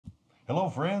Hello,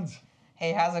 friends.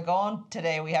 Hey, how's it going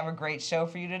today? We have a great show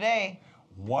for you today.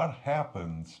 What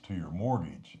happens to your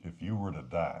mortgage if you were to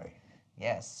die?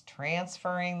 Yes,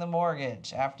 transferring the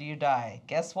mortgage after you die.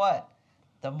 Guess what?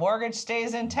 The mortgage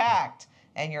stays intact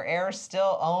and your heirs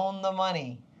still own the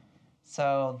money.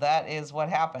 So that is what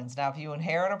happens. Now, if you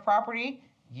inherit a property,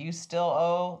 you still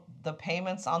owe the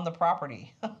payments on the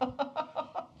property.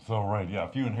 So, right, yeah,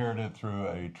 if you inherit it through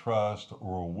a trust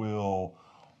or a will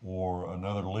or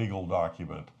another legal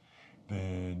document,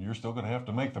 then you're still going to have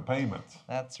to make the payments.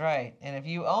 That's right. And if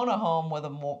you own a home with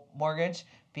a mortgage,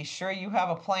 be sure you have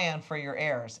a plan for your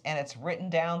heirs and it's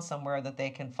written down somewhere that they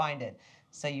can find it.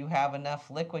 So you have enough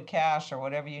liquid cash or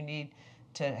whatever you need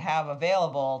to have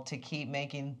available to keep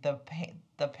making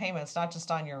the payments, not just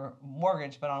on your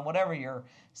mortgage, but on whatever your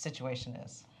situation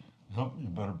is. Nope, you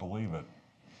better believe it.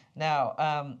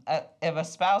 Now, if a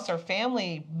spouse or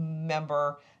family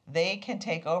member, they can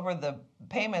take over the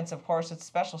payments. Of course, it's a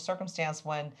special circumstance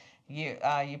when you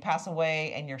pass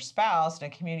away and your spouse in a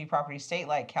community property state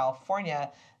like California,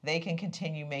 they can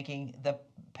continue making the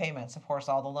payments. Of course,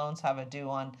 all the loans have a due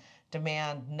on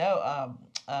demand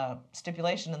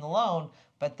stipulation in the loan,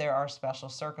 but there are special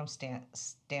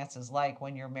circumstances like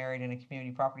when you're married in a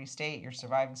community property state, your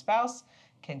surviving spouse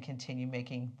can continue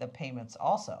making the payments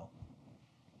also.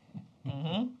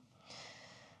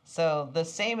 So the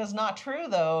same is not true,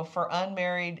 though, for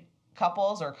unmarried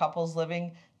couples or couples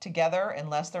living together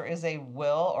unless there is a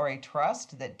will or a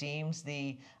trust that deems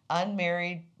the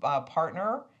unmarried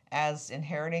partner as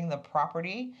inheriting the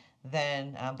property,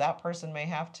 then that person may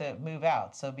have to move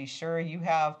out. So be sure you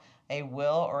have a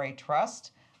will or a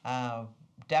trust,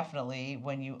 definitely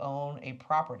when you own a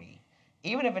property.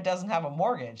 Even if it doesn't have a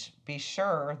mortgage, be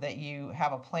sure that you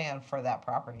have a plan for that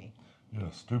property.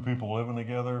 Yes, two people living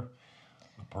together,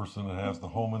 the person that has the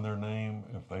home in their name,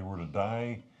 if they were to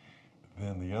die,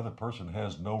 then the other person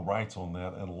has no rights on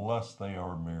that unless they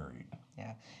are married.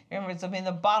 Yeah. Remember,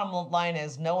 the bottom line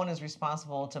is no one is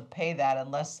responsible to pay that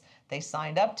unless they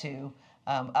signed up to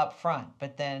up front.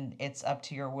 But then it's up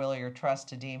to your will or your trust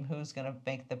to deem who's going to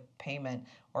make the payment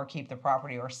or keep the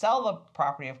property or sell the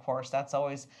property, of course. That's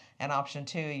always an option,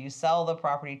 too. You sell the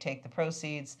property, take the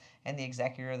proceeds, and the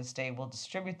executor of the estate will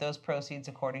distribute those proceeds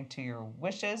according to your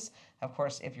wishes. Of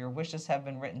course, if your wishes have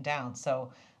been written down.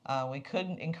 So we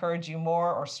couldn't encourage you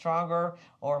more or stronger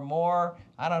or more,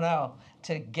 I don't know,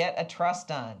 to get a trust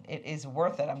done. It is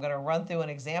worth it. I'm going to run through an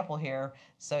example here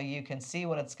so you can see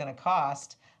what it's going to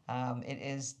cost. It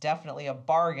is definitely a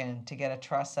bargain to get a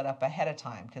trust set up ahead of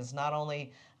time because not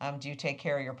only do you take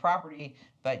care of your property,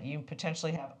 but you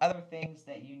potentially have other things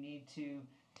that you need to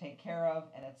take care of,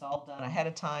 and it's all done ahead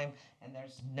of time, and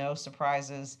there's no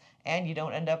surprises, and you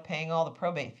don't end up paying all the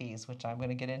probate fees, which I'm going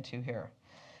to get into here.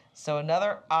 So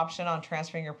another option on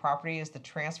transferring your property is the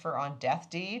transfer on death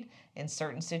deed in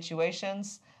certain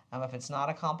situations. If it's not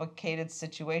a complicated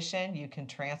situation, you can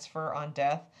transfer on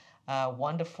death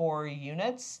 1 to 4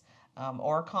 units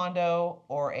or a condo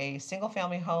or a single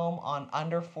family home on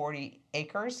under 40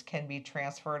 acres can be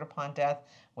transferred upon death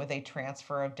with a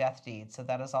transfer of death deed. So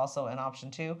that is also an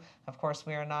option too. Of course,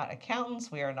 we are not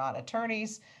accountants, we are not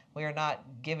attorneys, we are not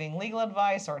giving legal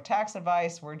advice or tax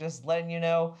advice. We're just letting you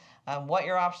know what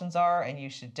your options are, and you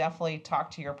should definitely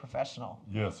talk to your professional.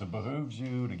 Yes, it behooves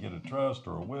you to get a trust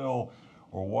or a will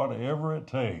or whatever it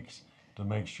takes to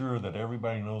make sure that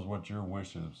everybody knows what your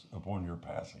wish is upon your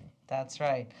passing. That's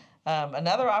right.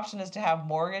 Another option is to have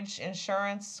mortgage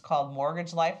insurance called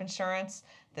mortgage life insurance.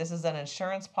 This is an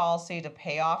insurance policy to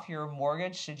pay off your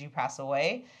mortgage should you pass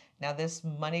away. Now, this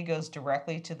money goes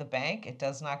directly to the bank. It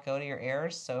does not go to your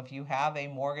heirs. So if you have a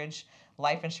mortgage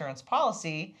life insurance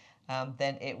policy,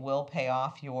 then it will pay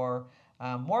off your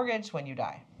mortgage when you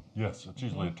die. Yes, it's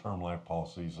usually a term life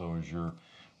policy. So as your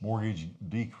mortgage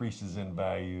decreases in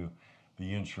value,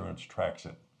 the insurance tracks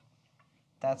it.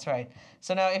 That's right.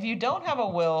 So now if you don't have a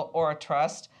will or a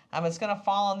trust, it's going to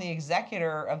fall on the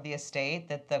executor of the estate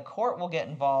that the court will get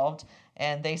involved,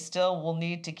 and they still will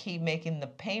need to keep making the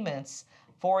payments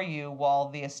for you while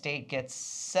the estate gets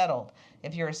settled.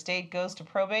 If your estate goes to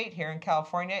probate here in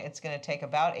California, it's going to take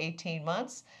about 18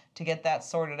 months to get that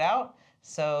sorted out.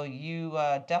 So you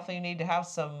definitely need to have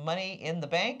some money in the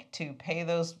bank to pay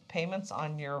those payments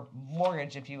on your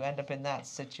mortgage if you end up in that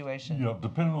situation. Yeah,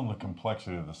 depending on the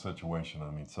complexity of the situation. I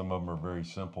mean, some of them are very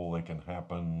simple. They can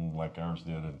happen like ours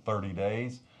did in 30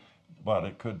 days, but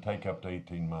it could take up to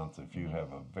 18 months if you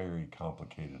have a very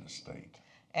complicated estate.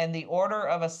 And the order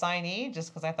of assignee,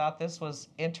 just because I thought this was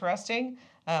interesting,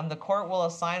 the court will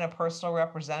assign a personal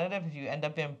representative if you end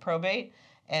up in probate,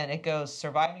 and it goes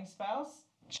surviving spouse,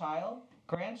 child,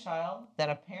 grandchild,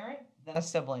 then a parent, then a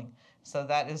sibling. So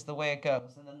that is the way it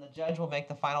goes. And then the judge will make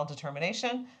the final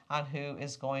determination on who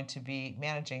is going to be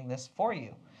managing this for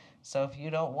you. So if you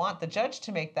don't want the judge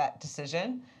to make that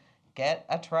decision, get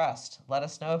a trust. Let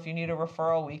us know if you need a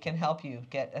referral. We can help you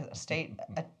get a state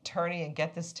attorney and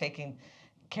get this taken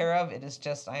care of. It is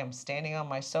just, I am standing on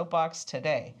my soapbox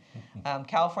today.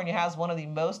 California has one of the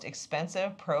most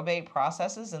expensive probate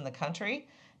processes in the country.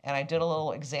 And I did a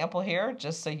little example here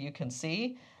just so you can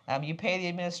see. You pay the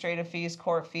administrative fees,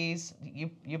 court fees,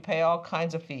 you pay all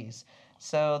kinds of fees.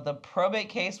 So the probate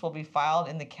case will be filed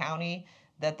in the county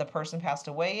that the person passed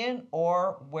away in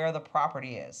or where the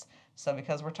property is. So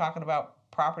because we're talking about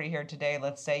property here today,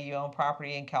 let's say you own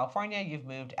property in California, you've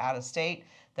moved out of state,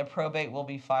 the probate will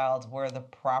be filed where the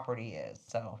property is.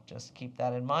 So just keep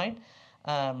that in mind.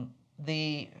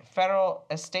 The federal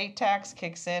estate tax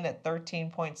kicks in at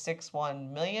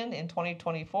 $13.61 million in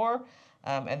 2024,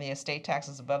 and the estate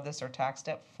taxes above this are taxed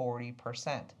at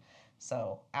 40%.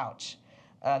 So, ouch.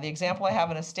 The example I have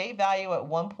an estate value at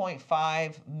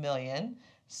 $1.5 million.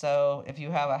 So if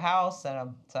you have a house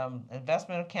and some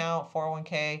investment account,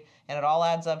 401k, and it all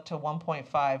adds up to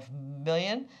 $1.5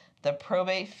 million, the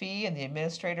probate fee and the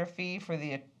administrator fee for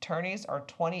the attorneys are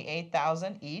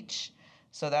 $28,000 each.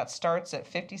 So that starts at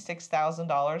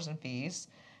 $56,000 in fees.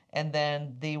 And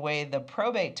then the way the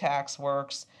probate tax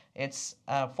works, it's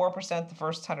 4% the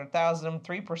first 100,000,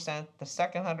 3% the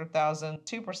second 100,000,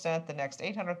 2% the next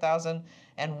 800,000,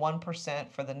 and 1%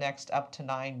 for the next up to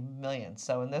 9 million.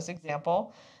 So in this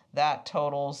example, that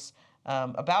totals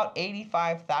about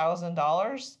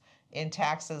 $85,000 in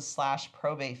taxes /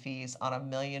 probate fees on $1.5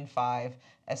 million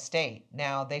estate.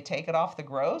 Now they take it off the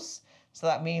gross. So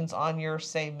that means on your,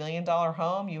 say, $1 million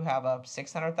home, you have a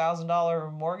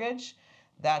 $600,000 mortgage.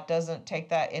 That doesn't take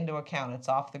that into account. It's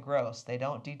off the gross. They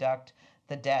don't deduct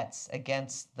the debts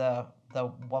against the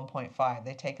 1.5.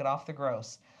 They take it off the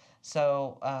gross.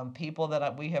 So people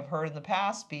that we have heard in the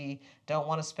past don't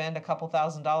want to spend a couple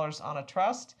 $1,000s on a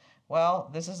trust. Well,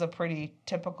 this is a pretty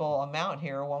typical amount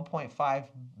here, 1.5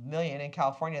 million in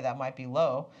California. That might be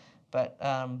low, but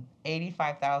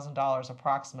 $85,000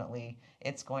 approximately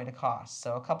it's going to cost.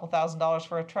 So a couple $1,000s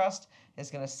for a trust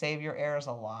is going to save your heirs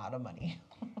a lot of money.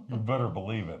 You better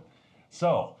believe it.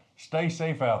 So stay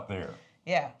safe out there.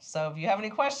 Yeah, so if you have any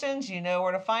questions, you know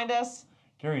where to find us.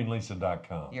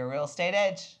 GaryandLisa.com. Your Real Estate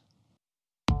Edge.